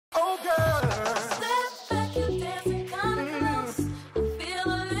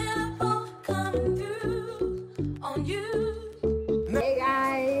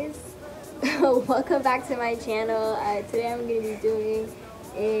Welcome back to my channel. Today I'm going to be doing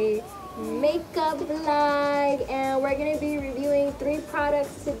a makeup vlog and we're going to be reviewing 3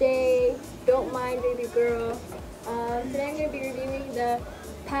 products today. Don't mind, baby girl. Today I'm going to be reviewing the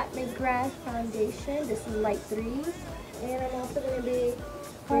McGrath foundation. This is light 3. And I'm also going to be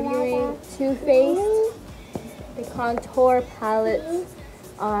reviewing Too Faced, the contour palette,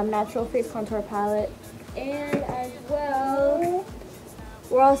 natural face contour palette. And as well,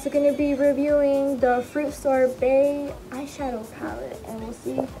 we're also going to be reviewing the Fruit Sorbet eyeshadow palette, and we'll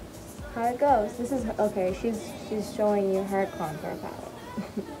see how it goes. This is okay. She's showing you her contour palette.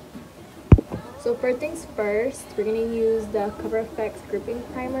 So first things first, we're going to use the Cover FX gripping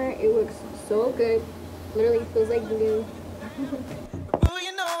primer. It looks so good. Literally feels like glue. Oh,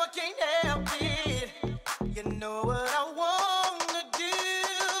 you know I can't help it. You know what I want to do.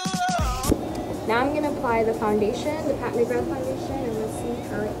 Now I'm going to apply the foundation, the McGrath foundation, and let's see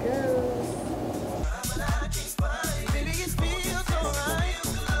how it goes.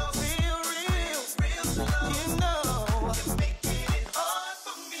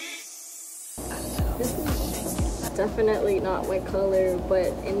 This is definitely not my color, but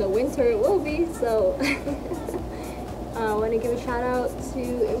in the winter it will be, so I want to give a shout out to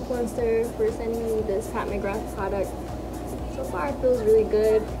Influencer for sending me this McGrath product. So far it feels really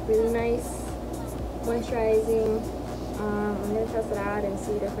good, really nice, moisturizing. I'm going to test it out and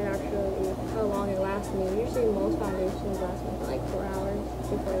see if it actually, how long it lasts me. Usually most foundations last me for like 4 hours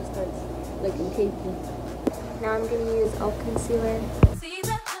before it starts looking cakey. Now I'm going to use e.l.f. concealer.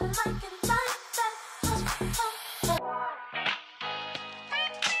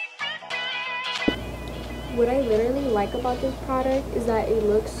 What I literally like about this product is that it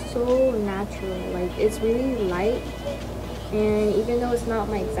looks so natural. Like, it's really light, and even though it's not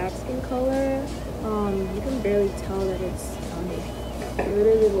my exact skin color, you can barely tell that it's foundation. It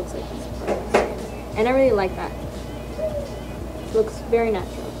literally looks like it's part of the skin. And I really like that. It looks very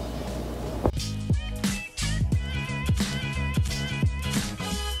natural.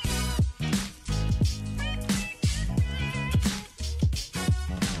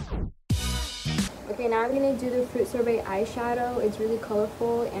 Okay, now I'm going to do the Fruit Sorbet eyeshadow. It's really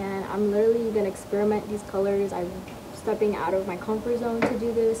colorful and I'm literally going to experiment these colors. I'm stepping out of my comfort zone to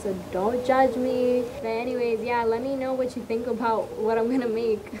do this, so don't judge me. But anyways, yeah, let me know what you think about what I'm going to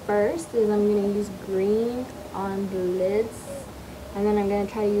make. First is I'm going to use green on the lids, and then I'm going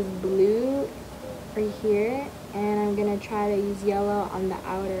to try to use blue right here, and I'm going to try to use yellow on the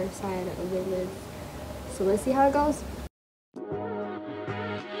outer side of the lid. So let's see how it goes.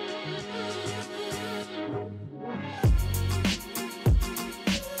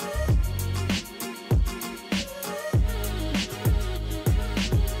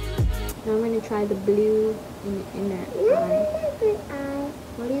 Now I'm going to try the blue in the inner eye.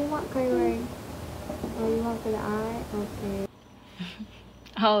 What do you want, Kyrie? Oh, you want for the eye? Okay.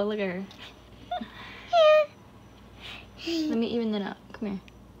 Oh, look at her. Let me even that up. Come here.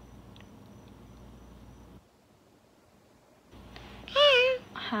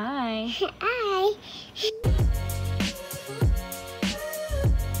 Hi. Hi.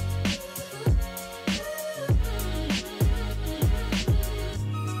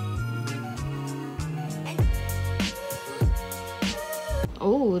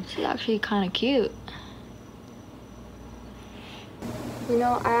 Oh, this is actually kind of cute. You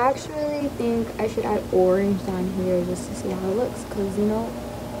know, I actually think I should add orange down here just to see how it looks, because, you know,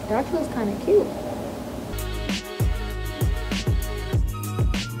 it actually looks kind of cute.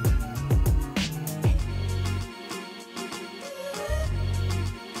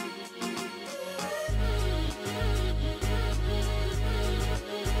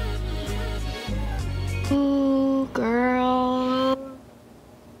 Ooh, girl.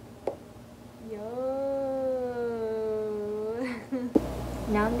 Yo.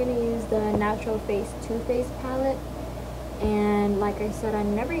 Now I'm going to use the Natural Face Too Faced palette. And like I said, I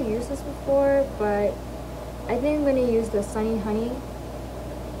never used this before, but I think I'm going to use the Sunny Honey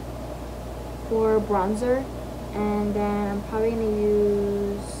for bronzer. And then I'm probably going to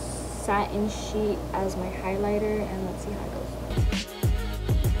use Satin Sheet as my highlighter, and let's see how it goes.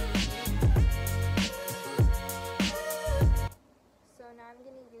 So now I'm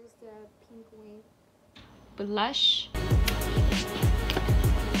going to use the Pink Wing Blush.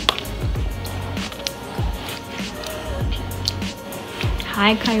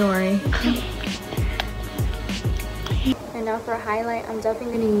 Hi, Kyori. And now for highlight, I'm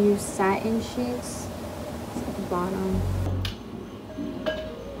definitely going to use Satin Sheets at the bottom.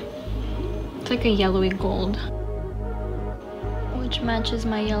 It's like a yellowy gold, which matches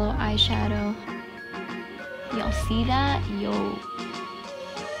my yellow eyeshadow. Y'all see that? Yo.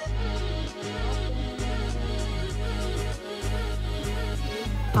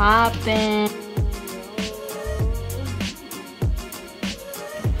 poppin'?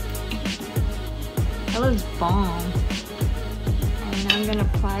 That looks bomb. And now I'm gonna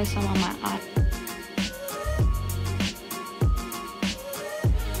apply some on my eye.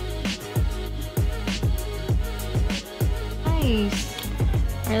 Nice.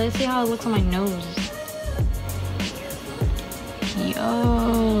 Alright, let's see how it looks on my nose.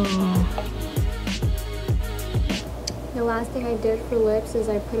 Yo. The last thing I did for lips is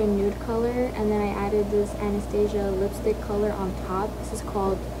I put a nude color and then I added this Anastasia lipstick color on top. This is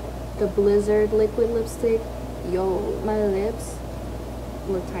called the Blizzard liquid lipstick. Yo, my lips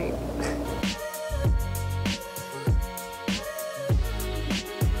look tight.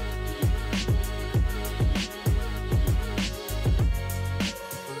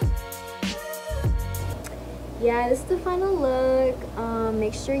 Yeah, this is the final look.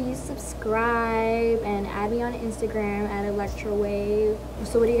 Make sure you subscribe and add me on Instagram at electrowave.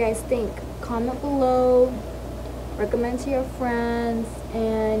 So what do you guys think? Comment below, recommend to your friends,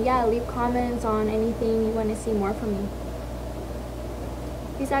 and yeah, leave comments on anything you want to see more from me.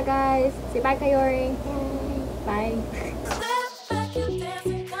 Peace out, guys. Say bye, Kayori. Bye.